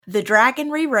The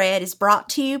Dragon Reread is brought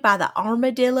to you by the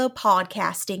Armadillo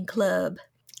Podcasting Club.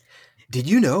 Did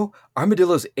you know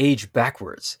armadillos age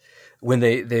backwards? When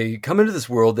they come into this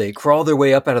world, they crawl their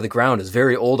way up out of the ground as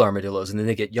very old armadillos, and then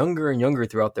they get younger and younger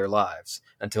throughout their lives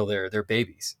until they're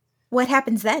babies. What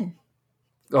happens then?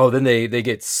 Oh, then they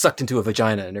get sucked into a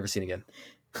vagina and never seen again.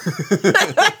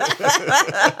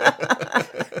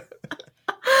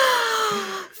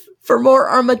 For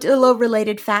more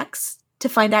armadillo-related facts, to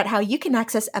find out how you can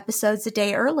access episodes a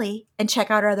day early and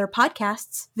check out our other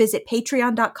podcasts, visit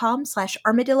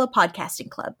patreon.com/armadillo podcasting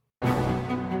club.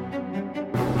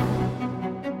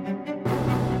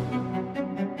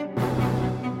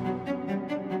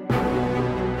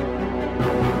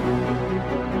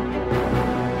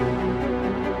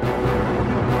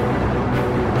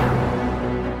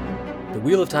 The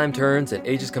Wheel of Time turns and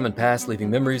ages come and pass,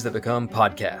 leaving memories that become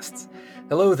podcasts.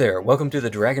 Hello there, welcome to The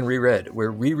Dragon Reread.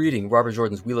 We're rereading Robert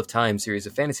Jordan's Wheel of Time series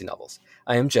of fantasy novels.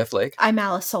 I am Jeff Lake. I'm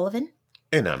Alice Sullivan.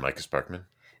 And I'm Micah Sparkman.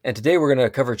 And today we're going to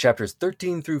cover chapters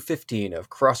 13 through 15 of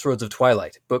Crossroads of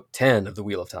Twilight, Book 10 of The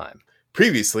Wheel of Time.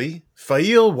 Previously,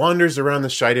 Fail wanders around the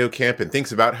Shido camp and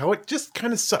thinks about how it just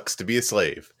kind of sucks to be a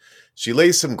slave. She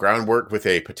lays some groundwork with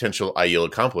a potential Aiel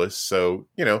accomplice, so,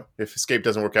 if escape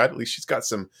doesn't work out, at least she's got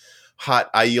some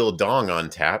hot Aiel dong on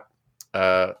tap.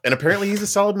 And apparently he's a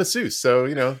solid masseuse, so,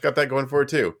 got that going for her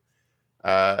too.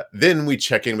 Then we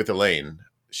check in with Elaine.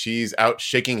 She's out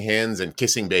shaking hands and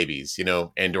kissing babies.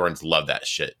 Andorans love that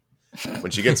shit.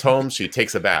 When she gets home, she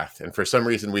takes a bath. And for some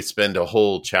reason, we spend a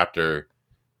whole chapter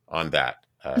on that.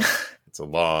 It's a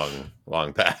long,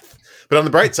 long path. But on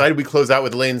the bright side, we close out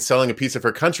with Elaine selling a piece of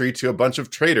her country to a bunch of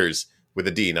traders, with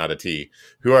a D, not a T,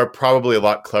 who are probably a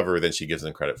lot cleverer than she gives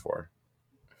them credit for.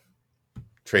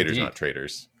 Traders, Indeed. Not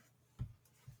traders.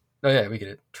 Oh, yeah, we get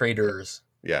it. Traders.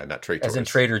 Yeah, not traitors. As in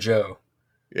Trader Joe.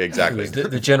 Exactly.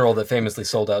 The general that famously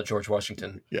sold out George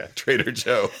Washington. Yeah, Trader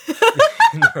Joe.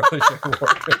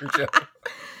 Trader Joe.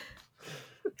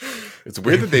 It's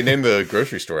weird that they named the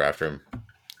grocery store after him.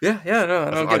 No, I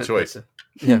don't get it. Choice.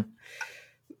 Yeah.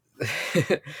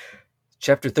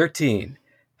 Chapter 13,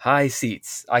 High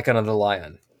Seats, Icon of the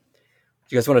Lion.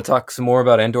 Do you guys want to talk some more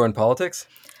about Andoran politics?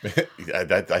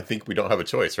 I think we don't have a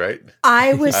choice, right?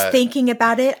 I was thinking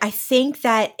about it. I think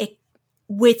that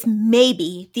with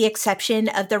maybe the exception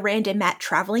of the Rand and Matt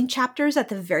traveling chapters at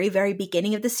the very, very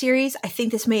beginning of the series, I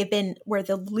think this may have been where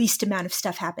the least amount of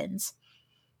stuff happens.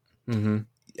 Mm-hmm.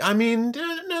 I mean,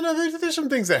 no, there's some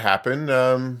things that happen,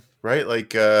 right?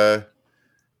 Like,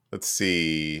 let's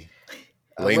see.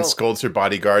 Elaine scolds her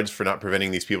bodyguards for not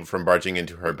preventing these people from barging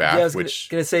into her bath. Yeah, I was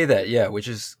going to say that, which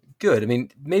is good. I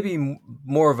mean, maybe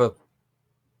more of a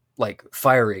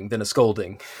firing than a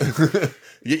scolding.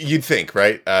 You'd think,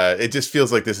 right? It just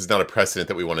feels like this is not a precedent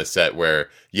that we want to set where,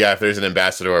 if there's an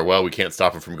ambassador, well, we can't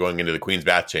stop him from going into the Queen's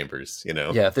bath chambers,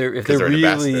 Yeah, if they're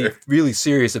really, really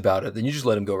serious about it, then you just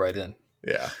let him go right in.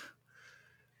 Yeah.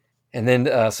 And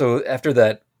then, so after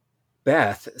that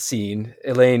bath scene,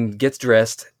 Elaine gets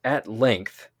dressed at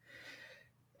length,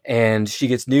 and she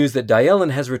gets news that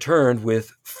Dyelin has returned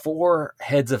with 4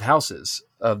 heads of houses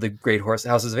of the Great Horse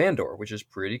Houses of Andor, which is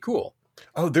pretty cool.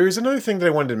 Oh, there's another thing that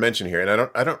I wanted to mention here, and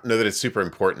I don't know that it's super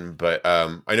important, but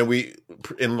I know in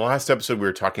the last episode we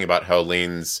were talking about how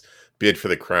Elaine's bid for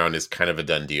the crown is kind of a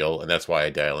done deal, and that's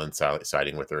why Dylan's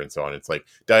siding with her and so on. It's like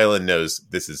Dylan knows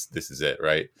this is it,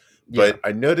 right? Yeah. But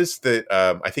I noticed that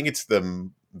I think it's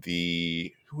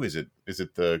the who is it? Is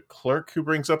it the clerk who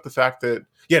brings up the fact that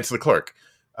it's the clerk.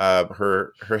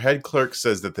 Her head clerk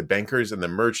says that the bankers and the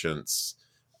merchants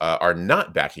are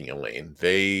not backing Elaine.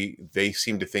 They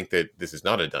seem to think that this is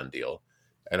not a done deal,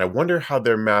 and I wonder how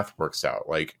their math works out.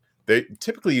 Like,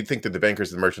 typically you'd think that the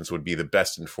bankers and the merchants would be the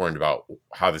best informed about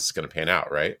how this is going to pan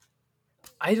out, right?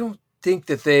 I don't think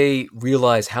that they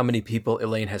realize how many people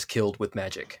Elaine has killed with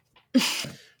magic.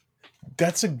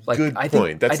 That's a good point. I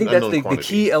think that's the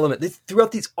key element.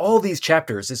 Throughout all these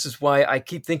chapters, this is why I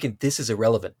keep thinking this is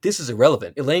irrelevant. This is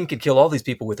irrelevant. Elaine can kill all these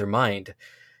people with her mind,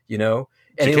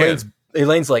 And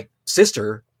Elaine's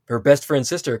sister, her best friend's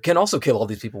sister, can also kill all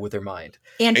these people with her mind.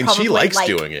 And probably she likes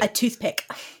doing it. A toothpick.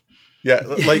 Yeah,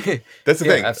 that's the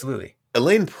thing. Absolutely.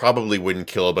 Elaine probably wouldn't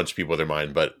kill a bunch of people with her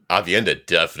mind, but Avienda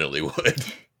definitely would.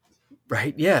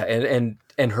 Right, yeah.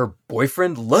 And her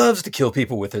boyfriend loves to kill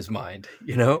people with his mind,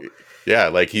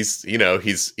 Yeah,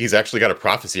 he's actually got a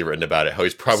prophecy written about it, how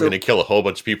he's probably going to kill a whole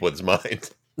bunch of people with his mind.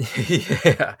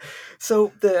 Yeah.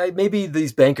 So maybe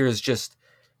these bankers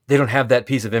they don't have that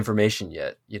piece of information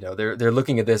yet. They're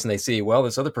looking at this and they see, well,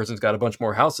 this other person's got a bunch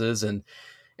more houses, and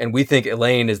we think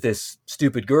Elaine is this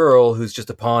stupid girl who's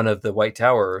just a pawn of the White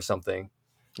Tower or something.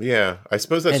 Yeah, I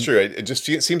suppose that's true. It just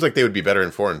seems like they would be better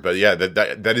informed. But yeah,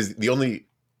 that is the only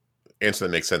answer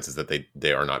that makes sense, is that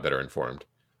they are not better informed.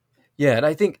 Yeah, and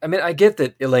I get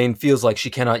that Elaine feels like she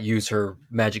cannot use her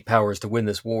magic powers to win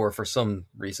this war for some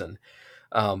reason.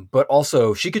 But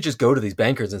also, she could just go to these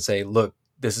bankers and say, look,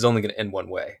 this is only going to end one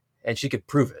way. And she could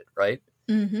prove it, right?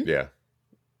 Mm-hmm. Yeah.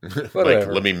 Like,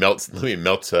 let me melt,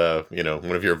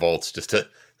 one of your vaults just to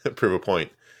prove a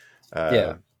point.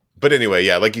 Yeah. But anyway,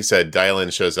 yeah, like you said,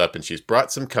 Dylan shows up and she's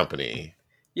brought some company.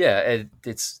 Yeah, and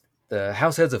it's the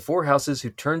house heads of 4 houses who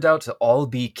turned out to all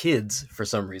be kids for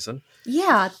some reason.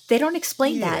 Yeah, they don't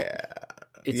explain that.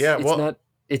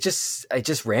 It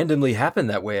just randomly happened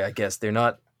that way, I guess. It's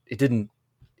not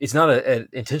an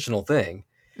intentional thing.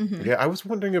 Mm-hmm. Yeah, I was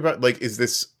wondering about, like, is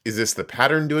this the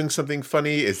pattern doing something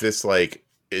funny? Is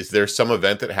there some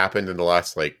event that happened in the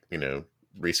last,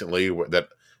 recently that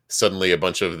suddenly a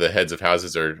bunch of the heads of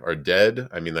houses are dead?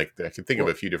 I mean, like, I can think of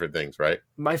a few different things, right?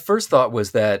 My first thought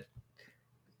was that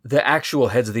the actual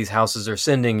heads of these houses are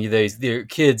sending their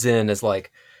kids in as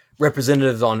like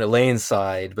representatives on Elaine's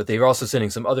side, but they're also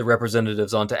sending some other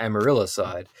representatives onto Amarilla's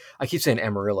side. I keep saying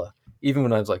Amarilla, even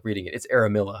when I was like reading it. It's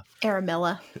Aramilla.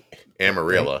 Amarilla.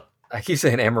 I keep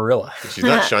saying Amarilla. She's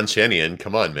not Sean Shanian.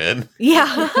 Come on, man. Yeah.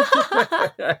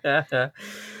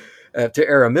 To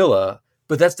Aramilla,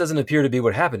 but that doesn't appear to be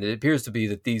what happened. It appears to be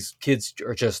that these kids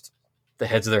are just the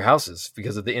heads of their houses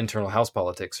because of the internal house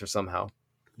politics or somehow.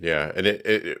 Yeah, and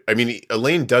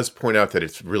Elaine does point out that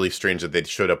it's really strange that they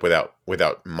showed up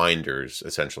without minders,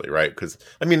 essentially, right? Because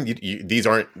these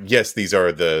are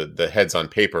the heads on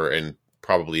paper and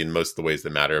probably in most of the ways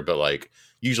that matter, but like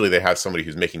usually they have somebody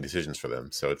who's making decisions for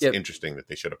them. So it's interesting that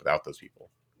they showed up without those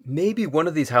people. Maybe one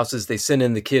of these houses they send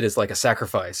in the kid as like a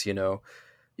sacrifice,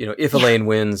 if Elaine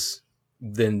wins,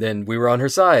 then we were on her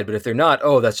side, but if they're not,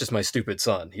 that's just my stupid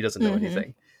son. He doesn't know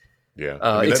anything.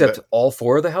 Yeah, except all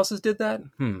 4 of the houses did that.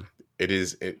 It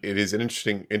is an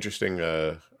interesting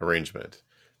arrangement,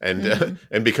 and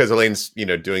and because Elaine's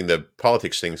doing the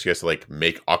politics thing, she has to like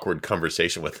make awkward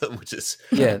conversation with them, which is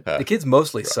the kids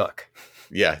mostly suck.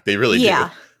 Yeah, they really do.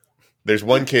 There's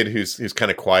one kid who's kind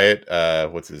of quiet.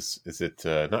 Is it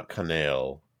not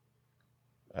Canale?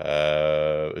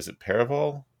 Is it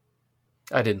Paraval?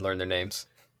 I didn't learn their names.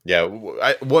 Yeah,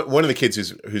 one of the kids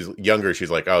who's younger,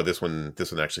 she's like, oh, this one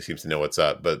actually seems to know what's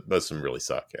up, but most of them really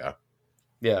suck.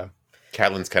 Yeah.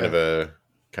 Catelyn's kind of a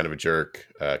jerk.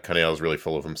 Canale's really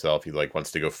full of himself. He like wants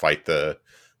to go fight the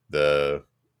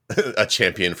a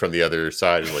champion from the other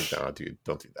side. He's like, nah, dude,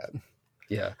 don't do that.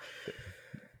 Yeah.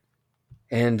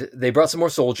 And they brought some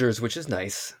more soldiers, which is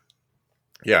nice.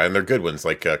 Yeah, and they're good ones,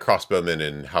 like crossbowmen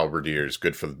and halberdiers,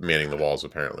 good for manning the walls,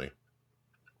 apparently.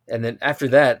 And then after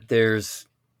that, there's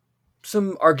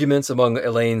some arguments among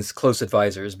Elaine's close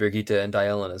advisors, Birgitte and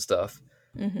Dylan and stuff.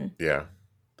 Mm-hmm. Yeah.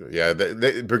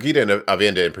 Birgitte and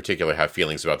Avenda in particular have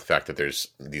feelings about the fact that there's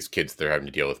these kids they're having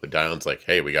to deal with, but Dylan's like,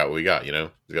 hey, we got what we got, we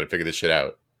got to figure this shit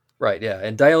out. Right, yeah.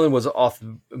 And Dylan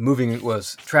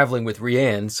was traveling with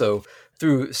Rianne, so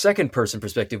through second person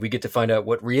perspective, we get to find out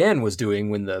what Rianne was doing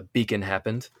when the beacon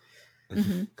happened.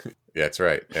 Mm-hmm. Yeah, that's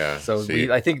right. Yeah. So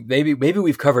I think maybe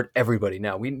we've covered everybody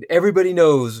now. Everybody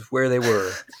knows where they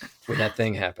were when that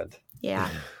thing happened. Yeah.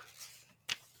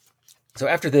 So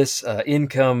after this, in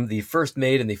come the first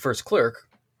maid and the first clerk,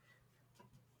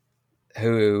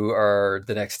 who are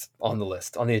the next on the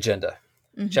list, on the agenda.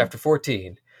 Mm-hmm. Chapter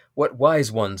 14, What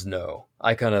Wise Ones Know,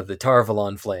 Icon of the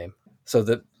Tarvalon Flame. So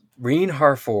the Reen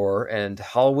Harfor and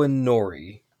Halwyn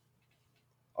Nori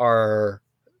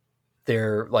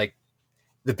they're like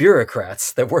the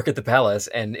bureaucrats that work at the palace,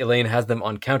 and Elaine has them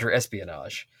on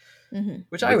counter-espionage,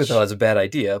 which I would thought was a bad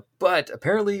idea, but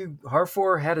apparently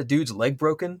Harfor had a dude's leg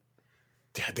broken.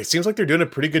 Yeah, it seems like they're doing a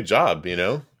pretty good job,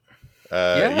 Renee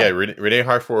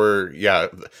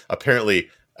Harfor, apparently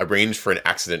arranged for an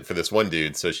accident for this one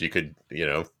dude so she could,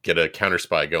 get a counter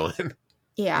spy going.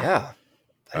 Yeah.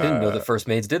 I didn't know the first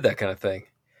maids did that kind of thing.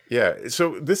 Yeah,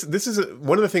 so this is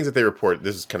one of the things that they report.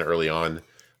 This is kind of early on.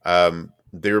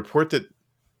 They report that,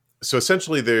 so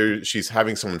essentially she's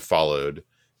having someone followed,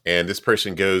 and this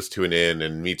person goes to an inn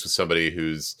and meets with somebody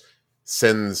who's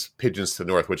sends pigeons to the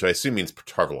north, which I assume means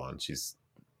Tarvalon. She's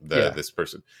this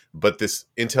person. But this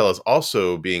intel is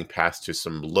also being passed to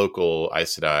some local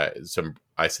Aes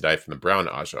Sedai from the Brown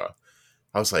Aja.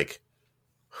 I was like,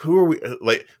 who are we?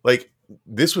 Like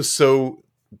this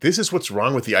is what's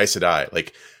wrong with the Aes Sedai.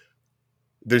 Like,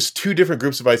 there's 2 different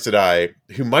groups of Aes Sedai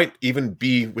who might even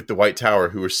be with the White Tower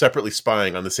who are separately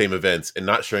spying on the same events and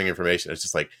not sharing information. It's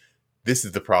just like, this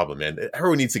is the problem, man.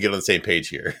 Everyone needs to get on the same page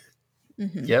here.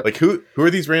 Mm-hmm. Yep. Like, who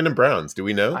are these random Browns? Do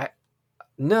we know?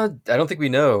 No, I don't think we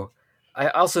know. I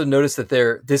also noticed that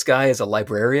this guy is a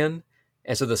librarian,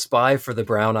 and so the spy for the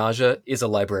Brown Aja is a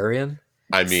librarian.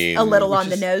 I A mean, little on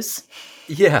the nose.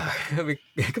 Yeah, I mean,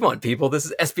 come on, people. This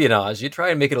is espionage. You try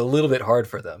and make it a little bit hard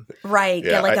for them. Right.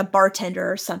 Yeah, Get like a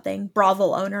bartender or something.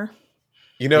 Brothel owner.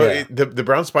 you know, Yeah. the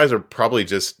Brown spies are probably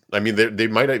just, I mean, they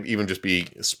might even just be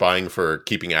spying for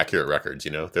keeping accurate records,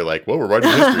 you know? They're like, well, we're writing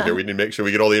history here. We need to make sure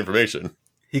we get all the information.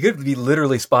 He could be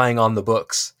literally spying on the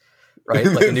books, right?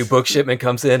 Like a new book shipment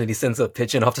comes in and he sends a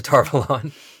pigeon off to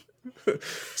Tarvalon.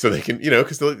 So they can, you know,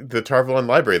 because the Tarvalon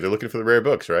library, they're looking for the rare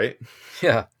books, right?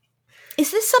 Yeah.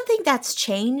 Is this something that's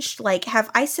changed? Like, have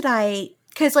Aes Sedai...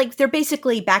 Because, like, they're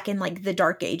basically back in, like, the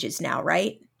Dark Ages now,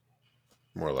 right?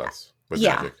 More or less. With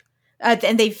Yeah. magic.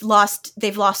 And they've lost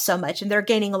so much, and they're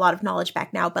gaining a lot of knowledge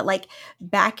back now. But like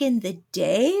back in the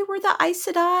day, were the Aes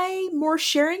Sedai more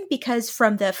sharing? Because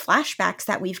from the flashbacks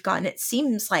that we've gotten, it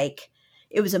seems like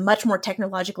it was a much more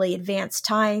technologically advanced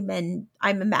time, and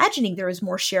I'm imagining there was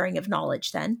more sharing of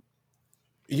knowledge then.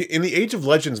 In the Age of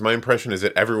Legends, my impression is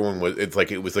that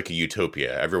it was like a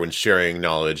utopia. Everyone's sharing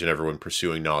knowledge and everyone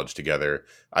pursuing knowledge together.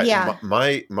 Yeah.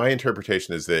 My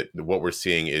interpretation is that what we're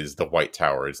seeing is the White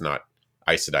Tower. It's not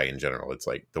Aes Sedai in general. It's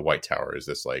like the White Tower is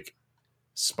this like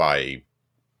spy,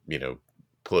 you know,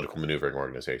 political maneuvering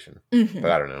organization. Mhm.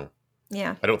 But I don't know.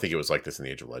 Yeah. I don't think it was like this in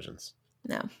the Age of Legends.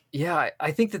 No. Yeah,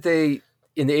 I think that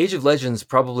in the Age of Legends,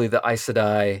 probably the Aes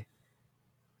Sedai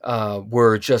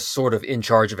were just sort of in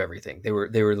charge of everything. They were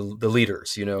the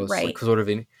leaders, you know, Right. like sort of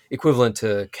equivalent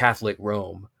to Catholic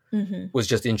Rome, Mm-hmm. was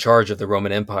just in charge of the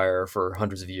Roman Empire for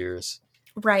hundreds of years.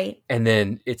 Right. And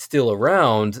then it's still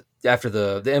around after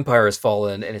the empire has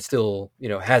fallen, and it still, you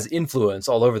know, has influence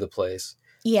all over the place.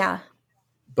 Yeah.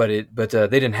 But they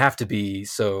didn't have to be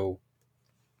so.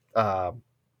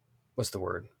 What's the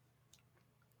word?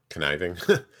 Conniving.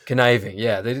 Conniving.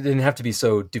 Yeah, they didn't have to be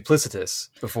so duplicitous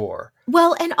before.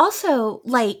 Well, and also,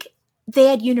 like, they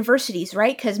had universities,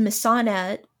 right? Because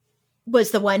Missana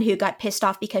was the one who got pissed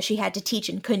off because she had to teach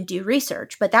and couldn't do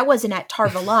research. But that wasn't at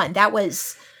Tarvalon. that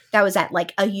was at,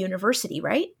 like, a university,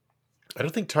 right? I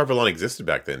don't think Tarvalon existed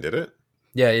back then, did it?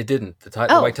 Yeah, it didn't. The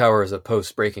White Tower is a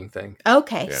post-breaking thing.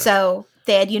 Okay, Yeah. So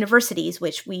they had universities,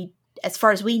 which as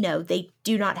far as we know, they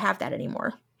do not have that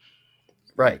anymore.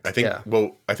 Right. I think. Yeah.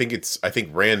 Well, I think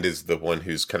Rand is the one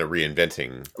who's kind of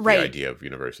reinventing Right. the idea of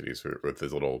universities with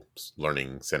his little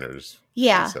learning centers.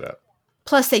 Yeah. Set up.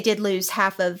 Plus, they did lose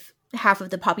half of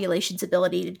the population's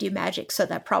ability to do magic, so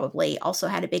that probably also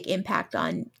had a big impact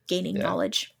on gaining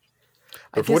knowledge.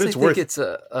 But for what it's worth, it's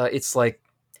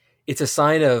a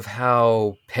sign of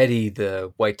how petty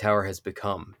the White Tower has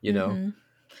become. You know, Mhm.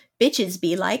 Bitches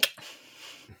be like.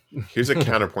 here's a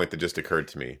counterpoint that just occurred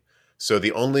to me. So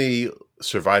the only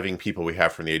surviving people we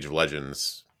have from the Age of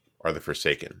Legends are the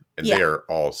Forsaken, and Yeah. they are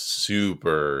all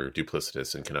super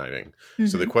duplicitous and conniving.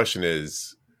 So the Mhm. question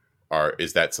is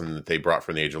that something that they brought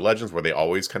from the Age of Legends? Were they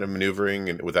always kind of maneuvering,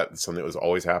 and was that something that was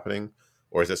always happening,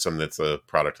 or is that something that's a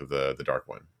product of the Dark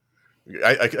One?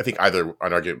 I think either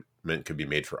an argument could be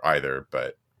made for either,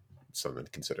 but something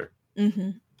to consider.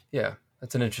 Mhm. yeah,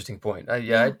 that's an interesting point.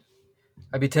 I'd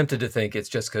be tempted to think it's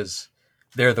just because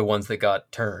they're the ones that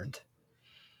got turned.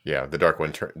 Yeah, the Dark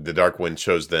One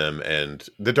chose them, and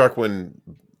the Dark One,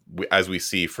 as we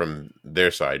see from their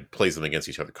side, plays them against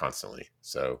each other constantly.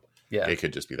 So Yeah. it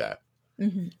could just be that.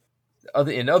 Mhm.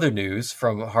 In other news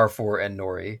from Harfor and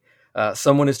Nori,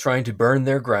 someone is trying to burn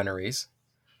their granaries,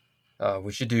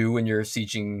 which you do when you're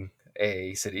sieging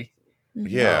a city. Mhm.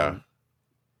 Yeah.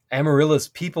 Amarilla's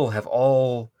people have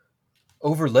all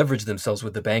over leveraged themselves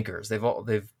with the bankers.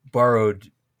 They've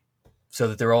borrowed so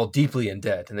that they're all deeply in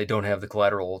debt and they don't have the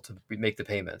collateral to make the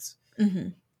payments.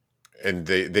 Mhm. And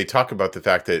they talk about the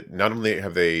fact that not only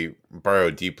have they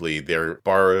borrowed deeply, they're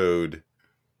borrowed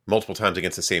multiple times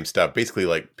against the same stuff, basically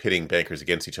like pitting bankers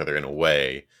against each other in a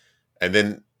way. And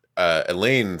then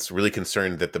Elaine's really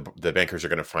concerned that the bankers are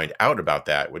going to find out about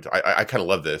that, which I kind of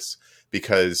love this,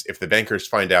 because if the bankers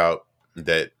find out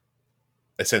that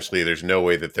essentially there's no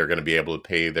way that they're going to be able to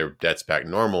pay their debts back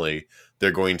normally,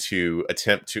 they're going to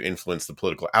attempt to influence the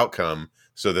political outcome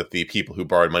so that the people who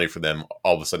borrowed money from them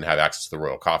all of a sudden have access to the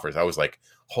royal coffers. I was like,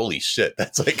 holy shit,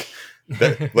 that's like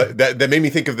that made me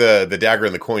think of the Dagger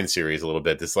and the Coin series a little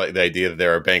bit. This like the idea that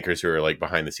there are bankers who are like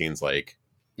behind the scenes, like,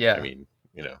 Yeah. I mean,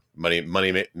 you know, money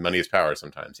is power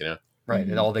sometimes, you know? Right.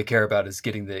 Mhm. And all they care about is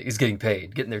getting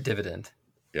paid, getting their dividend.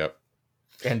 Yep.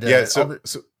 And Yeah. So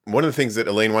one of the things that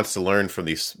Elaine wants to learn from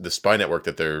the spy network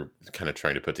that they're kind of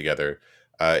trying to put together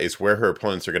is where her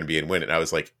opponents are going to be and when. And I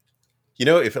was like, you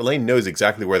know, if Elaine knows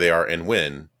exactly where they are and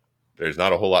when, there's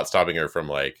not a whole lot stopping her from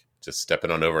like just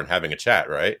stepping on over and having a chat,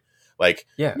 right? Like,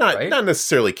 Yeah, not right? not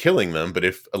necessarily killing them, but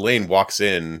if Elaine walks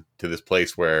in to this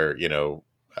place where,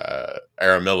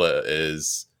 Aramilla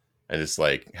is and just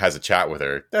like has a chat with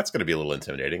her, that's going to be a little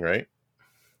intimidating, right?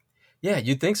 Yeah,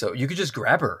 you'd think so. You could just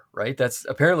grab her, right? That's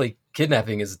apparently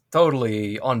kidnapping is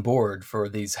totally on board for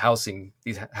these housing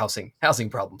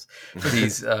problems, for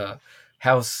these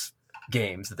house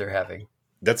games that they're having.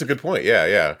 That's a good point. Yeah,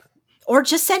 yeah. Or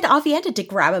just send Avienda to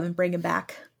grab him and bring him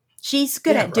back. She's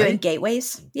good Yeah, at doing right?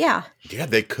 gateways. Yeah. Yeah,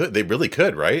 they could. They really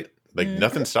could, right? Like, Mhm.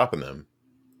 nothing's stopping them.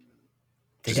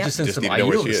 They Yep. could just send Just some need to know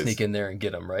where Aiel she to is. sneak in there and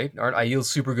get them, right? Aren't Aiels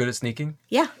super good at sneaking?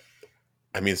 Yeah.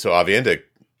 I mean, so Avienda,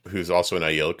 who's also an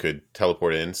Aiel, could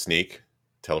teleport in, sneak,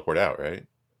 teleport out, right?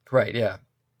 Right, yeah.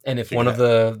 And if Figure one of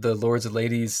the lords and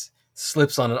ladies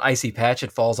slips on an icy patch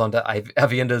and falls onto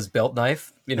Avienda's belt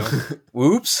knife,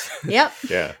 whoops. Yep.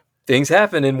 Yeah. Things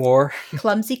happen in war.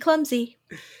 Clumsy.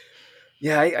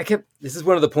 Yeah, I kept. This is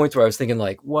one of the points where I was thinking,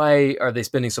 like, why are they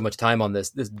spending so much time on this?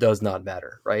 This does not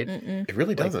matter, right? Mm-mm. It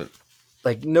really doesn't.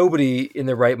 Like, nobody in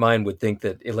their right mind would think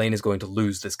that Elaine is going to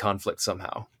lose this conflict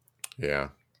somehow. Yeah.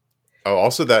 Oh,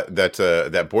 also that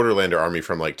Borderlander army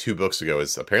from like 2 books ago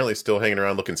is apparently still hanging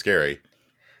around looking scary.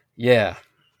 Yeah,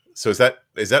 So is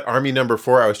that army number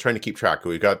 4? I was trying to keep track.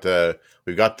 We've got the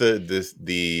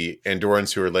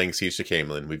Andorans who are laying siege to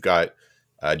Camelin. We've got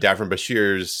Davram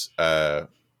Bashir's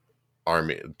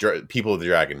army, people of the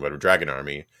dragon, whatever, dragon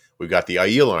army. We've got the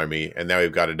Aiel army, and now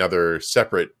we've got another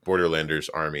separate Borderlanders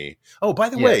army. Oh, by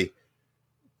the way,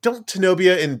 don't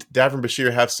Tenobia and Davram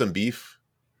Bashir have some beef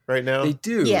right now? they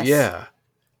do. Yes. Yeah.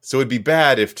 So it'd be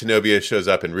bad if Tenobia shows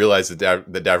up and realizes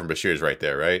that Davram Bashir is right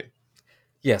there, right?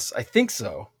 Yes, I think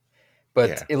so. But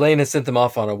Yeah. Elaine has sent them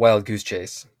off on a wild goose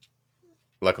chase.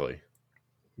 Luckily.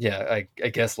 Yeah, I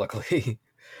guess luckily.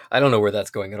 I don't know where that's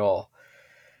going at all.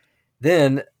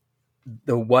 Then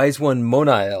the wise one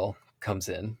Monael comes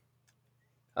in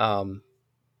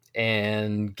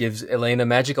and gives Elaine a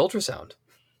magic ultrasound.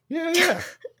 Yeah.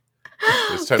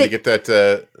 It's time to get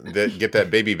that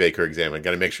baby baker examined.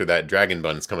 Got to make sure that dragon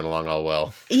bun's coming along all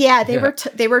well. Yeah, Yeah.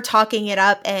 they were talking it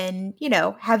up, and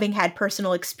having had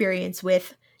personal experience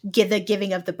with the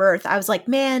giving of the birth, I was like,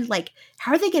 man, like,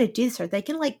 how are they going to do this? Are they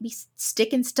going to like be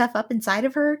sticking stuff up inside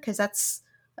of her? Because that's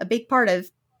a big part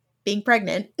of being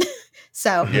pregnant.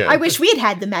 So Yeah. I wish we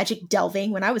had the magic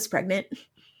delving when I was pregnant.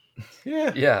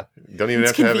 Yeah. Yeah. Don't even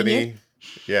It's have to have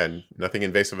convenient. nothing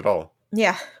invasive at all.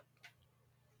 Yeah.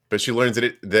 But she learns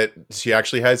that she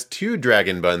actually has 2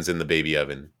 dragon buns in the baby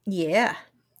oven. Yeah.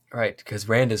 Right, because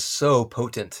Rand is so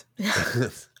potent.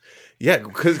 Yeah,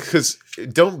 because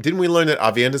didn't we learn that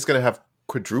Avienda's going to have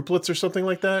quadruplets or something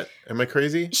like that? Am I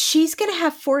crazy? She's going to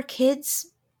have 4 kids,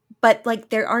 but like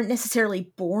they aren't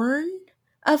necessarily born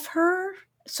of her.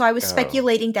 So I was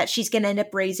speculating that she's going to end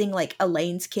up raising like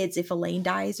Elaine's kids if Elaine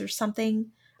dies or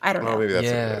something. I don't know. Oh, maybe that's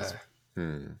what it Yeah.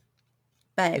 is.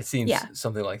 But It seems yeah.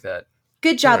 something like that.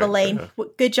 Good job, Alright, Elaine. fair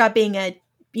enough. Good job being a,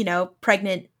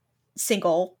 pregnant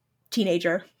single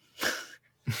teenager.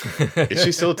 Is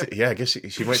she still? Yeah, I guess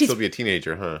she might still be a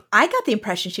teenager, huh? I got the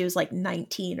impression she was like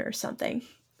 19 or something.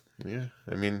 Yeah,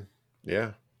 I mean,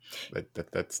 yeah,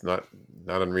 that's not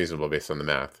unreasonable based on the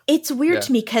math. It's weird Yeah.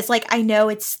 to me because, like, I know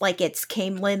it's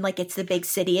Camelin, like it's the big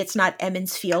city. It's not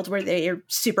Emmons Field where they're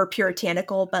super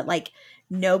puritanical, but like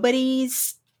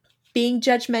nobody's being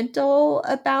judgmental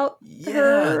about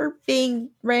her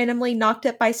being randomly knocked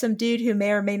up by some dude who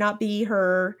may or may not be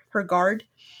her guard.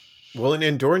 Well, in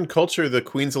Andoran culture, the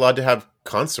queen's allowed to have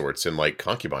consorts and like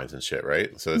concubines and shit,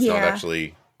 right? So it's not Yeah.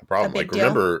 actually a problem. A big Like, deal.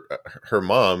 remember her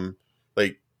mom?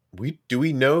 Like, do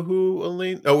we know who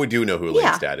Elaine? Oh, we do know who Elaine's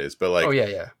Yeah. dad is, but like, Oh,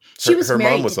 yeah. She was her mom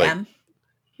married was to like- them.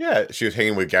 yeah, she was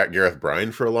hanging with Gareth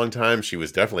Bryan for a long time. She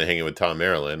was definitely hanging with Tom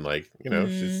Marilyn. Like,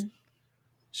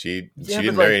 she Yeah,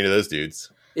 didn't but, marry like- any of those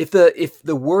dudes. If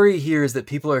the worry here is that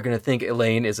people are going to think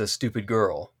Elaine is a stupid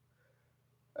girl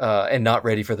and not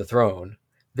ready for the throne,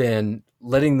 then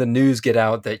letting the news get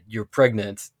out that you're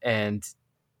pregnant and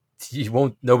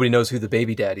nobody knows who the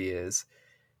baby daddy is,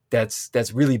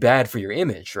 that's really bad for your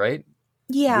image, right?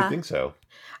 You Yeah. would think so.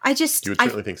 I just, You would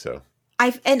certainly think so.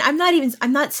 I'm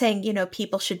not saying,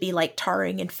 people should be like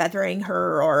tarring and feathering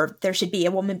her or there should be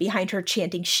a woman behind her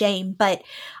chanting shame, but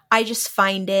I just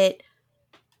find it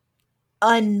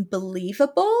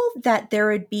unbelievable that there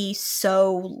would be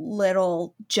so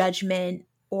little judgment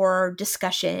or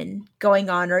discussion going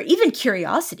on or even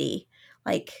curiosity.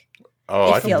 Like, Oh, It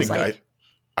I don't feels think like-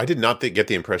 I did not get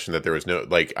the impression that there was no,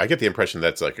 like, I get the impression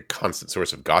that's like a constant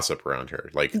source of gossip around her.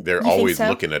 Like, they're You think always so?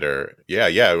 looking at her. Yeah.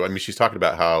 I mean, she's talking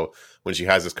about how when she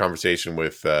has this conversation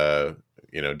with,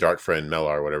 dark friend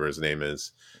Mellar, whatever his name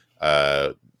is,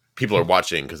 people are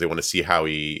watching because they want to see how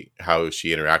she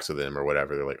interacts with him or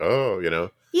whatever. They're like, oh,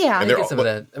 Yeah. I and they're get some of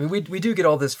that. I mean, we do get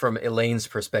all this from Elaine's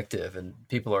perspective, and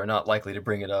people are not likely to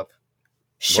bring it up.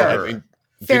 Sure. Well, I mean,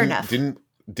 Fair enough.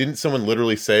 Didn't someone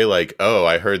literally say like, oh,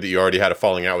 I heard that you already had a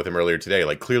falling out with him earlier today?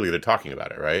 Like, clearly they're talking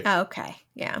about it, right? Oh, okay.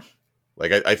 Yeah.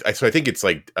 Like, so I think it's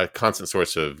like a constant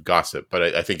source of gossip,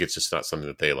 but I think it's just not something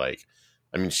that they like.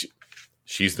 I mean,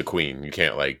 she's the queen. You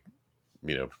can't like,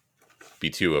 be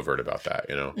too overt about that,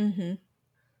 Mm-hmm.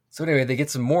 So anyway, they get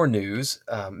some more news.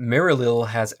 Marilil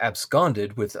has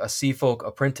absconded with a Seafolk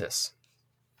apprentice.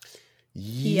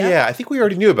 Yeah, Yep. I think we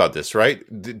already knew about this, right?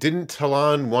 Didn't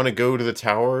Talon want to go to the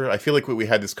tower? I feel like we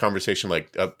had this conversation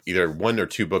like either 1 or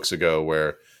 2 books ago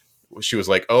where she was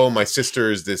like, "Oh, my sister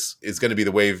is going to be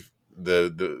the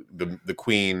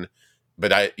queen,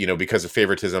 but I, because of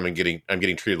favoritism and I'm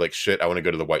getting treated like shit. I want to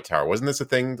go to the White Tower." Wasn't this a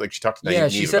thing? Like she talked to Nynaeve Yeah,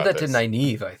 she said about that to this.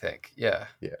 Nynaeve, I think. Yeah.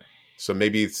 Yeah. So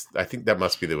maybe I think that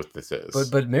must be what this is.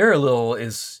 But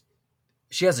Marilil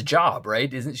she has a job,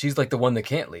 right? Isn't she's like the one that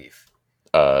can't leave?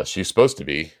 She's supposed to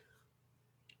be,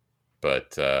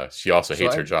 but she also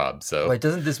hates her job. So, like,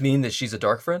 doesn't this mean that she's a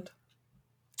dark friend?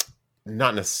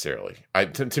 Not necessarily.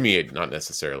 To me, not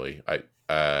necessarily.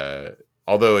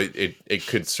 Although it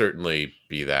could certainly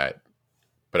be that,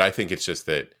 but I think it's just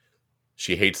that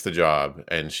she hates the job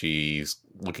and she's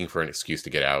looking for an excuse to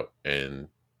get out. And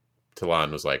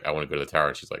Talon was like, "I want to go to the tower,"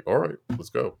 and she's like, "All right, let's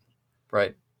go."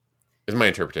 Right. Is my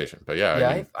interpretation, but yeah.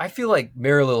 Yeah, I feel like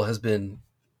Marilil has been.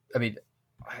 I mean,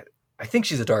 I think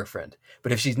she's a dark friend,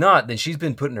 but if she's not, then she's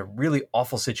been put in a really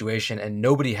awful situation and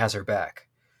nobody has her back.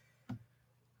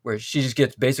 Where she just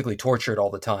gets basically tortured all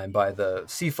the time by the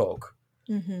sea folk.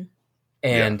 Mm-hmm.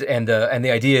 And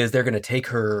the idea is they're going to take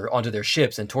her onto their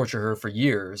ships and torture her for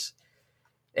years.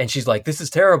 And she's like, "This is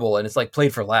terrible," and it's like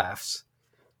played for laughs.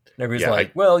 And everybody's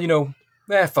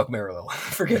fuck Marilil,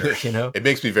 forget her. It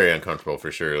makes me very uncomfortable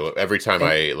for sure. Every time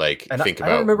I think about, I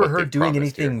don't remember what her they've doing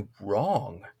promised anything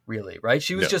wrong, really. Right?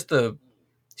 She was just the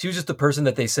person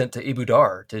that they sent to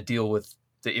Ibudar to deal with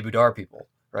the Ibudar people.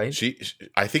 Right?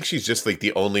 I think she's just like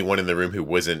the only one in the room who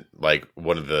wasn't like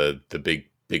one of the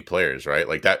big players, right?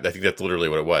 Like that. I think that's literally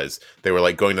what it was. They were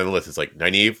like going down the list. It's like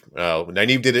Nynaeve.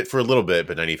 Nynaeve did it for a little bit,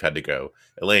 but Nynaeve had to go.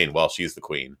 Elaine, well, she's the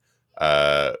queen.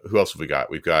 Who else have we got?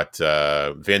 We've got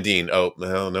Vandine. Oh,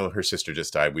 no, her sister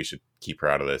just died. We should keep her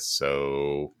out of this.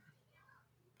 So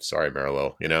sorry,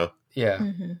 Marilil. Yeah.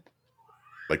 Mm-hmm.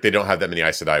 Like they don't have that many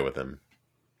Aes Sedai with them.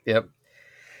 Yep.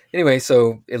 Anyway,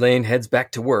 so Elaine heads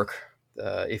back to work,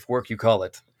 if work you call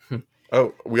it.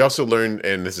 Oh, we also learned,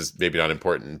 and this is maybe not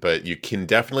important, but you can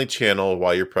definitely channel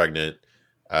while you're pregnant.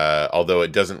 Although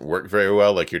it doesn't work very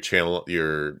well, like you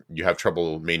have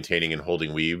trouble maintaining and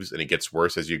holding weaves, and it gets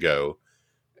worse as you go.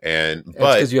 But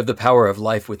because you have the power of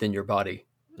life within your body.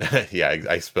 Yeah,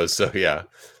 I suppose so. Yeah,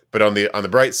 but on the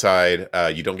bright side,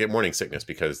 you don't get morning sickness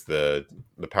because the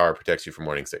power protects you from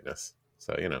morning sickness.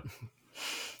 So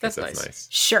that's nice.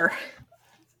 Sure.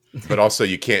 But also,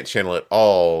 you can't channel it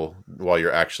all while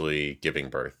you're actually giving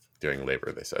birth during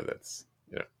labor. They said that's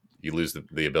you lose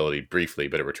the ability briefly,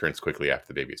 but it returns quickly after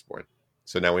the baby is born.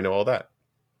 So now we know all that.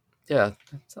 Yeah,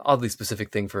 it's an oddly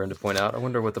specific thing for him to point out. I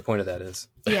wonder what the point of that is.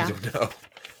 Yeah. I don't know.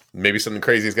 Maybe something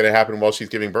crazy is going to happen while she's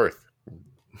giving birth.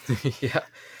 Yeah.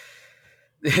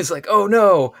 It's like, oh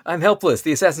no, I'm helpless.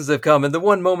 The assassins have come, and the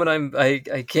one moment I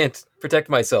can't protect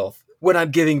myself when I'm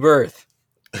giving birth.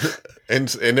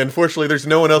 and unfortunately, there's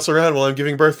no one else around while I'm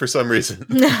giving birth for some reason.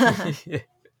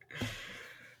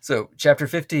 So, chapter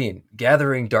 15,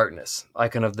 Gathering Darkness,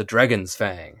 Icon of the Dragon's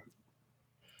Fang.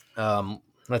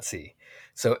 Let's see.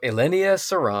 So, Elenia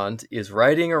Sarand is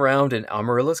riding around in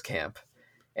Amarilla's camp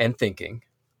and thinking.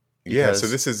 Yeah, so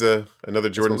this is another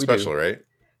Jordan special, right?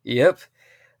 Yep.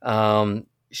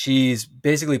 She's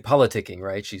basically politicking,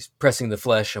 right? She's pressing the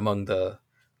flesh among the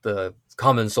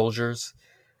common soldiers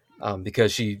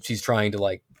because she's trying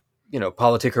to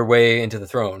politic her way into the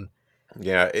throne.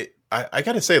 Yeah, I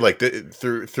gotta say, like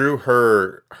through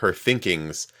her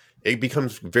thinkings, it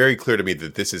becomes very clear to me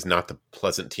that this is not the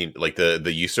pleasant team. Like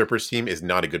the usurpers team is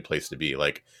not a good place to be.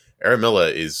 Like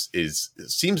Aramilla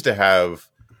seems to have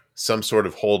some sort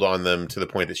of hold on them to the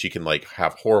point that she can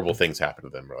have horrible things happen to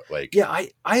them. Like, yeah,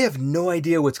 I have no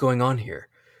idea what's going on here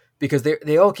because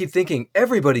they all keep thinking,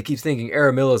 everybody keeps thinking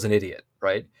Aramilla's an idiot,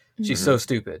 right? Mm-hmm. She's so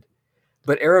stupid,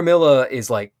 but Aramilla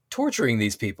is torturing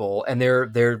these people, and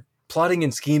they're plotting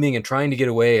and scheming and trying to get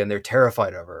away, and they're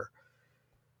terrified of her,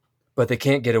 but they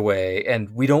can't get away,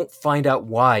 and we don't find out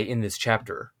why in this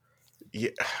chapter. Yeah,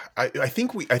 I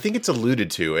think it's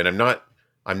alluded to, and I'm not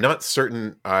I'm not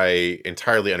certain I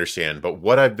entirely understand, but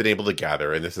what I've been able to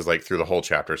gather, and this is like through the whole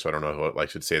chapter, so I don't know if I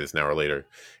should say this now or later,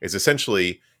 is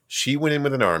essentially she went in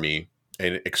with an army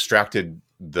and extracted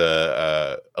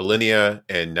the Alinea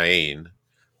and Nyane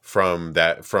from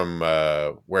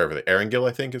wherever, the Erangel,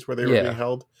 I think, is where they were being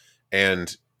held,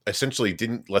 and essentially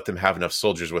didn't let them have enough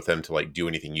soldiers with them to like do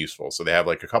anything useful. So they have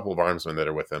like a couple of armsmen that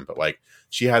are with them, but like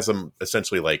she has them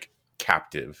essentially like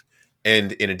captive.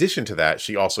 And in addition to that,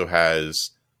 she also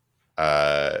has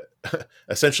uh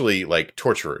essentially like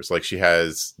torturers. Like she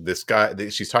has this guy they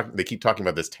keep talking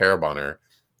about this Terrabonner,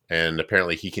 and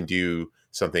apparently he can do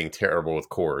something terrible with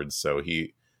cords. So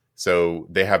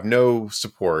they have no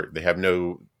support, they have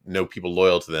no people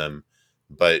loyal to them,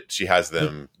 but she has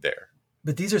them there.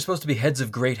 But these are supposed to be heads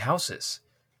of great houses,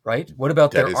 right? What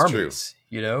about their armies?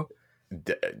 True. You know,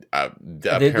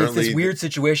 apparently there's this weird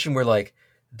situation where like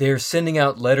they're sending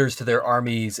out letters to their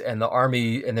armies, and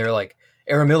they're like,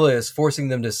 Aramilla is forcing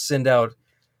them to send out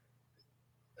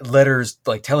letters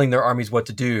like telling their armies what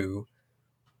to do.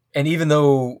 And even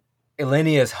though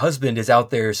Elenia's husband is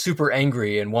out there super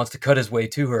angry and wants to cut his way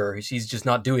to her, she's just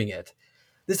not doing it.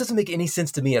 This doesn't make any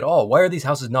sense to me at all. Why are these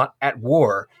houses not at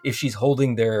war if she's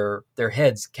holding their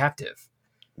heads captive?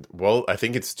 Well, I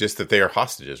think it's just that they are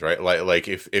hostages, right? Like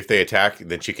if they attack,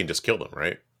 then she can just kill them,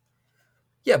 right?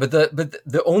 Yeah, but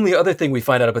the only other thing we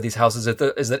find out about these houses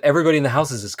is that everybody in the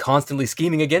houses is constantly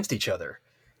scheming against each other.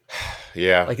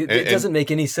 Yeah, like it doesn't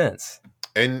make any sense.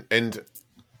 And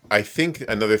I think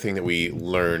another thing that we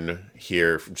learn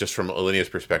here, just from Alinia's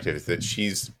perspective, is that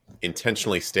she's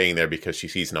intentionally staying there because she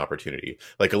sees an opportunity.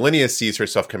 Like Alinia sees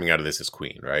herself coming out of this as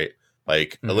queen, right?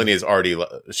 Like Alinia's already,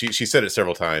 she said it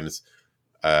several times.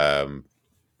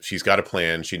 She's got a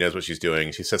plan. She knows what she's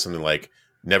doing. She said something like,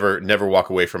 never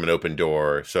walk away from an open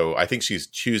door. So I think she's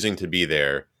choosing to be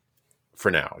there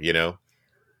for now, you know?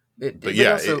 It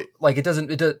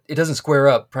doesn't square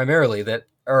up primarily that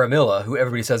Aramilla, who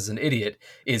everybody says is an idiot,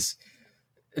 is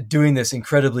doing this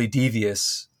incredibly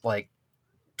devious, like,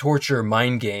 torture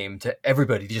mind game to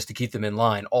everybody just to keep them in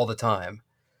line all the time.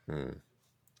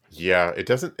 Yeah, it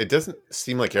doesn't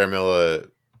seem like Aramilla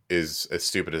is as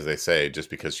stupid as they say, just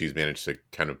because she's managed to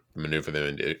kind of maneuver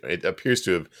them. It appears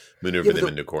to have maneuvered them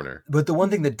into a corner. But the one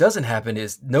thing that doesn't happen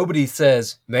is nobody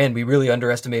says, man, we really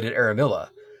underestimated Aramilla.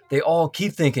 They all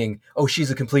keep thinking, oh,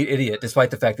 she's a complete idiot, despite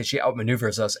the fact that she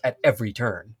outmaneuvers us at every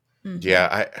turn. Mm-hmm.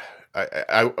 Yeah,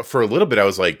 I for a little bit I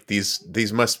was like,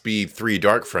 these must be three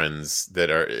dark friends that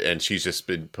are, and she's just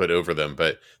been put over them.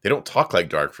 But they don't talk like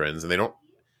dark friends, and they don't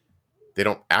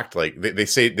act like they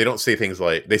don't say things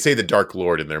like, they say the Dark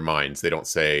Lord in their minds. They don't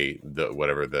say the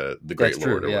Great That's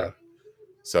Lord. True, yeah.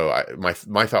 So my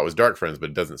thought was dark friends, but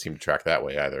it doesn't seem to track that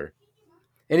way either.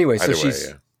 Anyway,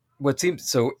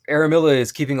 so Aramilla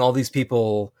is keeping all these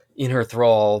people in her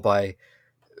thrall by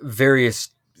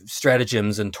various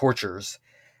stratagems and tortures.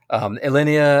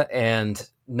 Elenia and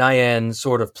Nyan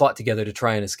sort of plot together to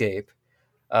try and escape.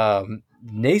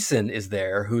 Nason is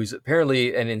there, who's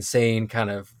apparently an insane kind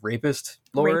of rapist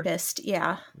lord.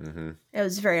 Yeah. Mm-hmm. It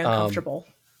was very uncomfortable.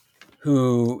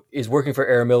 Who is working for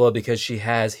Aramilla because she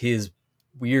has his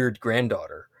weird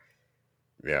granddaughter.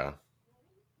 Yeah.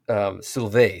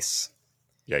 Sylvace.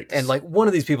 Yikes. And like one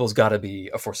of these people's got to be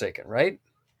a Forsaken, right?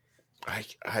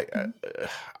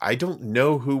 I don't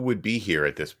know who would be here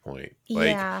at this point. Like,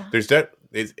 yeah.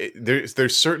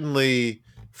 There's certainly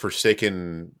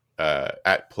Forsaken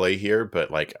at play here,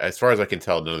 but like as far as I can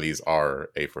tell, none of these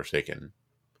are a Forsaken.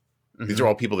 Mm-hmm. These are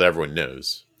all people that everyone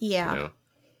knows. Yeah. You know?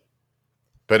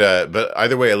 But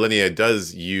either way, Alenia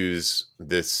does use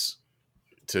this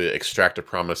to extract a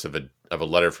promise of a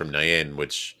letter from Nyan,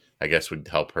 which I guess would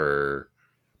help her.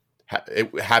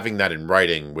 Having that in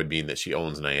writing would mean that she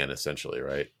owns Nyan, essentially,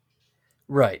 right?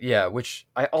 Right. Yeah. Which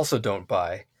I also don't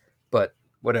buy, but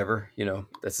whatever. You know,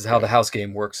 this is how the house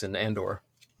game works in Andor.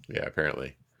 Yeah.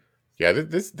 Apparently. Yeah.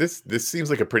 This seems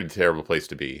like a pretty terrible place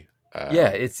to be. Yeah.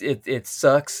 It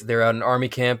sucks. They're at an army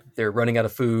camp. They're running out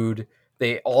of food.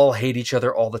 They all hate each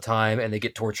other all the time, and they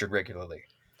get tortured regularly.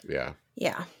 Yeah.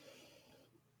 Yeah.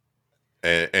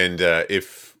 And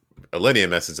if Alenia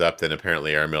messes up, then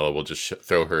apparently Aramilla will just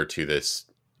throw her to this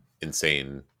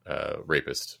insane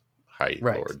rapist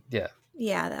lord. Yeah.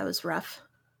 Yeah, that was rough.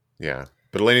 Yeah.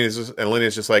 But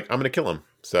Alenia's just like, I'm going to kill him.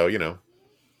 So, you know,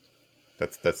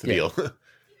 that's the deal.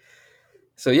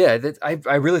 So, yeah,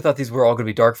 I really thought these were all going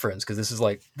to be dark friends, because this is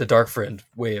like the dark friend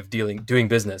way of doing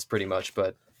business pretty much.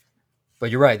 But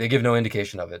you're right. They give no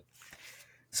indication of it.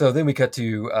 So then we cut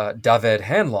to Daved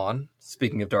Hanlon,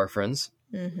 speaking of dark friends.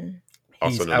 Mm-hmm.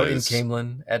 He's out in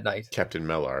Camelin at night. Captain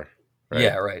Mellar. Right?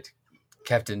 Yeah, right.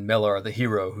 Captain Mellar, the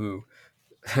hero who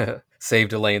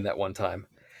saved Elaine that one time.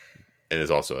 And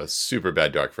is also a super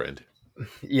bad dark friend.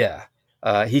 Yeah.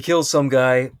 He kills some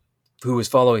guy who was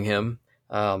following him.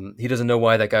 He doesn't know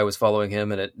why that guy was following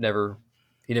him, and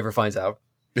he never finds out.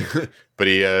 But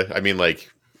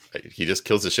he just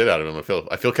kills the shit out of him.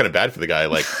 I feel kind of bad for the guy.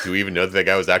 Like, do we even know that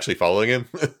guy was actually following him?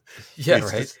 Yeah,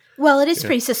 right. Well, it is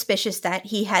pretty suspicious that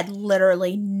he had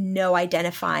literally no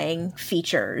identifying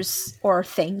features or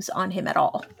things on him at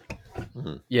all.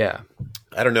 Mm-hmm. Yeah.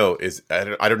 I don't know.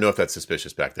 I don't know if that's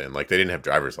suspicious back then. Like, they didn't have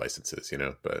driver's licenses,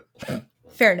 but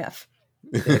fair enough.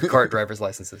 Cart driver's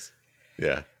licenses.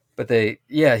 Yeah. But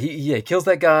he kills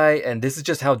that guy, and this is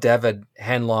just how David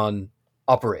Hanlon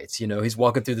operates. He's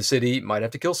walking through the city, might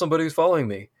have to kill somebody who's following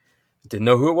me. Didn't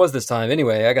know who it was this time.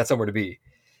 Anyway, I got somewhere to be.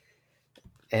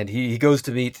 And he goes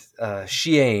to meet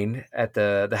Shiane at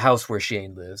the house where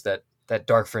Shiane lives, that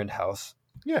dark friend house.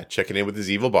 Yeah, checking in with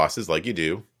his evil bosses like you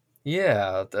do.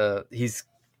 Yeah, there's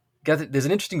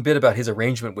an interesting bit about his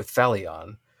arrangement with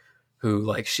Phalion,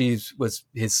 who she was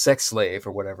his sex slave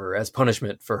or whatever as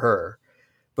punishment for her.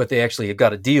 But they actually have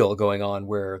got a deal going on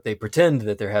where they pretend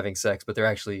that they're having sex, but they're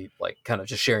actually kind of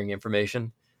just sharing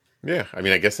information. Yeah, I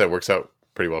guess that works out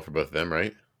pretty well for both of them,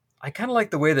 right? I kind of like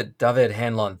the way that David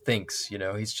Hanlon thinks.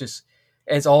 He's just,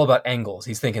 it's all about angles.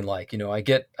 He's thinking I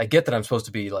get that I'm supposed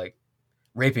to be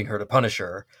raping her to punish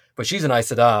her, but she's an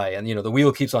Aes Sedai, and the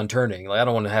wheel keeps on turning. I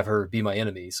don't want to have her be my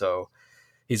enemy, so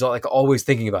he's always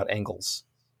thinking about angles.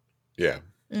 Yeah,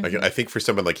 I think for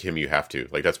someone like him, you have to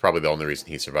that's probably the only reason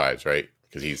he survives, right?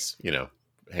 Because he's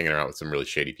hanging around with some really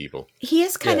shady people. He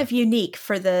is kind of unique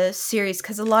for the series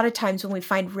because a lot of times when we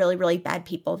find really, really bad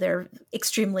people, they're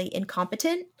extremely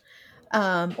incompetent,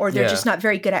 or they're just not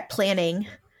very good at planning.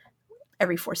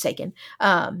 Every Forsaken.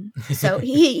 So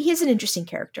he is an interesting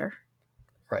character.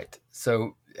 Right.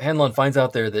 So Hanlon finds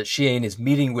out there that Shiane is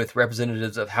meeting with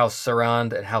representatives of House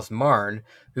Sarand and House Marn,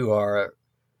 who are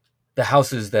the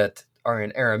houses that are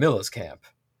in Aramilla's camp.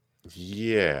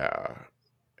 Yeah.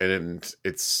 And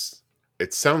it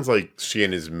sounds like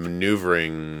Shiane is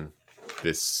maneuvering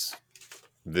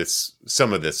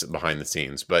some of this behind the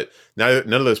scenes, but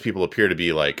none of those people appear to be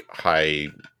high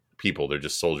people. They're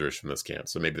just soldiers from this camp.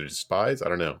 So maybe they're just spies. I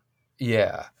don't know.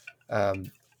 Yeah.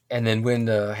 And then when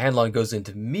Hanlon goes in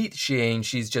to meet Shiane,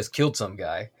 she's just killed some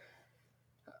guy.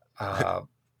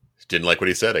 Didn't like what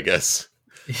he said, I guess.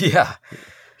 Yeah.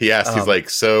 He asked, he's like,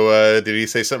 so did he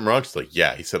say something wrong? She's like,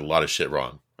 yeah, he said a lot of shit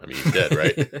wrong. He's dead,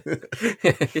 right?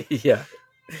 Yeah.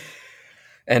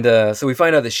 And so we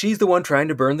find out that she's the one trying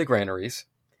to burn the granaries.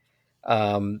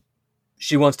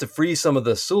 She wants to free some of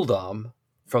the Suldam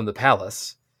from the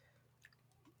palace.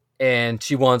 And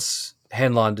she wants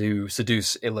Hanlon to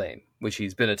seduce Elaine, which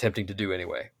he's been attempting to do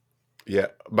anyway. Yeah.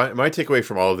 My takeaway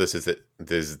from all of this is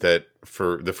that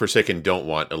for the Forsaken don't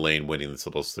want Elaine winning this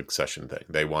little succession thing.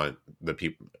 They want the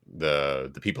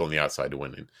people on the outside to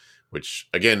win it, which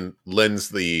again lends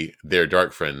their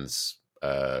dark friends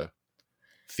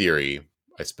theory,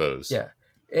 I suppose. Yeah.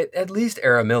 At least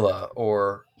Aramilla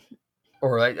or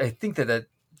I think that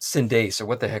Cindace, or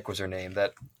what the heck was her name,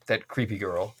 that creepy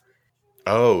girl.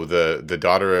 Oh, the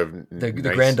daughter of the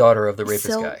granddaughter of the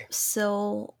rapist guy.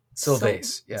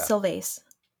 Sylvace. Yeah. Sylvace.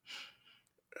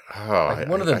 Oh,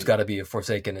 one of them's got to be a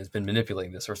Forsaken, has been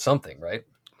manipulating this or something, right?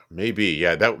 Maybe,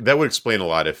 yeah. That would explain a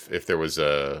lot if there was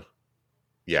a...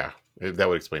 Yeah, that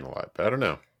would explain a lot, but I don't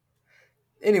know.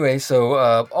 Anyway, so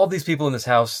all these people in this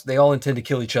house, they all intend to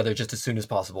kill each other just as soon as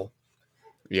possible.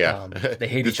 Yeah. They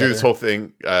hate each other. This whole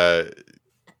thing... oh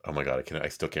my god, I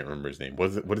still can't remember his name. What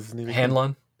is his name again?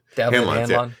 Hanlon? Hanlon.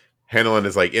 Yeah. Hanlon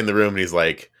is in the room, and he's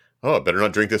like, oh, I better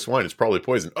not drink this wine. It's probably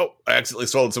poison. Oh, I accidentally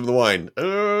swallowed some of the wine.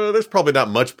 There's probably not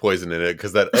much poison in it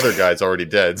because that other guy's already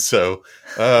dead. So,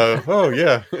 oh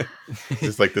yeah,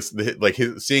 just this,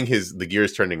 seeing the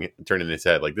gears turning in his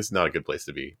head. This is not a good place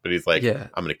to be. But he's like, yeah.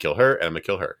 I'm going to kill her, and I'm going to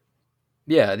kill her.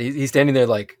 Yeah, he's standing there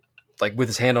like with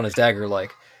his hand on his dagger,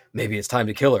 maybe it's time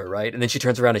to kill her, right? And then she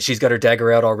turns around and she's got her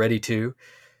dagger out already too.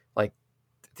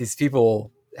 These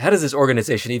people. How does this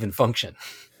organization even function?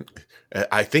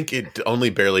 I think it only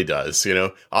barely does.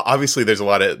 Obviously there's a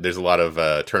lot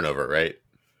of turnover, right?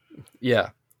 Yeah,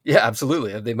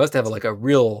 absolutely. They must have a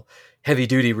real heavy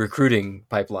duty recruiting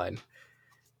pipeline.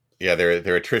 Yeah,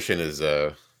 their attrition is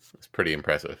pretty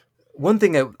impressive. One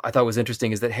thing I thought was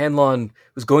interesting is that Hanlon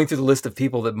was going through the list of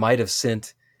people that might have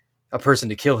sent a person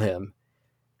to kill him,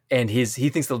 and he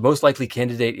thinks the most likely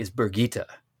candidate is Birgitta.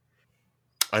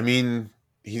 I'm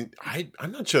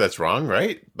not sure that's wrong,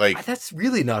 right? That's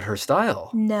really not her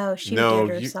style. No, she did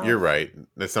herself. You're right.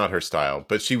 That's not her style.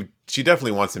 But she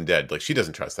definitely wants him dead. She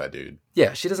doesn't trust that dude.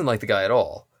 Yeah, she doesn't like the guy at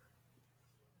all.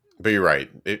 But you're right.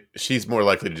 She's more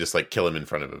likely to just like kill him in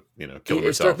front of him, kill him It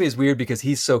herself. struck me as weird because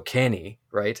he's so canny,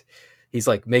 right? He's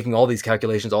like making all these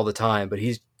calculations all the time, but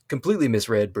he's completely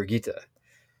misread Brigitte.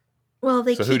 Well,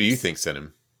 So who do you think sent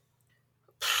him?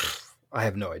 I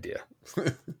have no idea.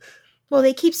 Well,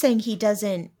 they keep saying he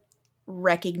doesn't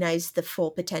recognize the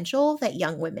full potential that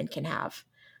young women can have.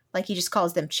 Like, he just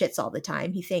calls them chits all the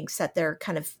time. He thinks that they're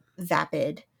kind of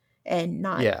vapid and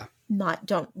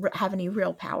don't have any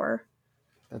real power.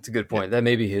 That's a good point. That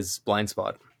may be his blind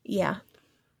spot. Yeah.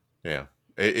 Yeah.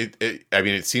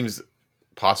 It seems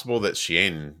possible that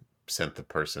Shien sent the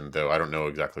person, though I don't know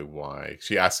exactly why.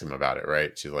 She asked him about it,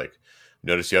 right? She's like,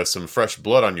 notice you have some fresh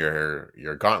blood on your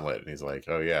gauntlet. And he's like,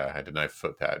 oh yeah, I had a knife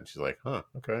foot pad. And she's like, huh,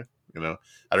 okay. I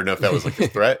don't know if that was like a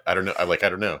threat. I don't know. I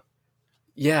don't know.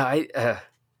 Yeah.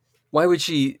 Why would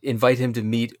she invite him to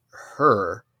meet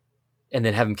her and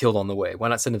then have him killed on the way? Why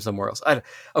not send him somewhere else?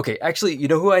 Okay, actually, you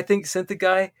know who I think sent the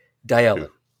guy? Diellen.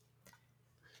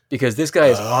 Because this guy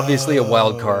is obviously a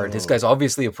wild card. This guy's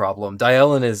obviously a problem.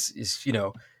 Diellen is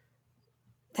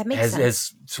that makes sense.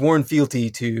 Has sworn fealty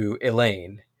to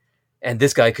Elaine, and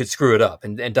this guy could screw it up.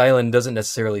 And Diellen doesn't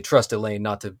necessarily trust Elaine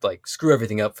not to like screw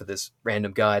everything up for this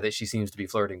random guy that she seems to be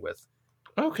flirting with.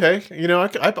 Okay,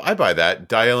 I buy that.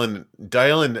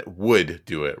 Diellen would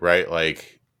do it, right?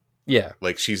 Like, yeah,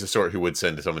 like she's the sort who would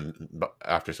send someone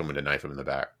after someone to knife him in the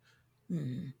back.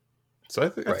 So I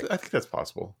think that's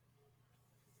possible.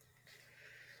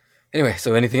 Anyway,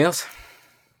 so anything else?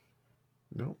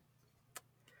 No.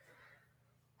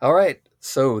 All right,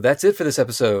 so that's it for this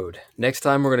episode. Next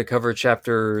time we're going to cover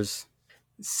chapters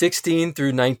 16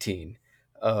 through 19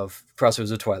 of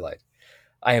Crossroads of Twilight.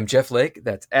 I am Jeff Lake.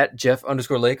 That's at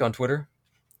Jeff_Lake on Twitter.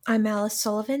 I'm Alice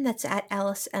Sullivan. That's at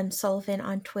Alice M. Sullivan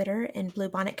on Twitter and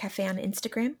Bluebonnet Cafe on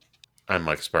Instagram. I'm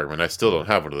Mike Sparkman. I still don't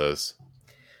have one of those.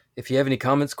 If you have any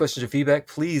comments, questions, or feedback,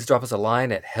 please drop us a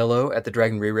line at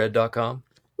hello@thedragonreread.com.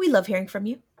 We love hearing from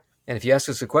you. And if you ask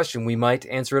us a question, we might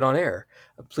answer it on air.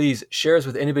 Please share us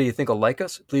with anybody you think will like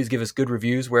us. Please give us good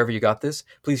reviews wherever you got this.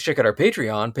 Please check out our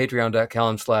Patreon,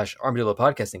 patreon.com/Armadillo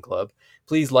Podcasting Club.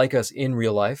 Please like us in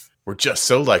real life. We're just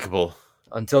so likable.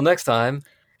 Until next time,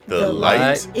 the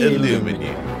light illumine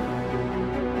you.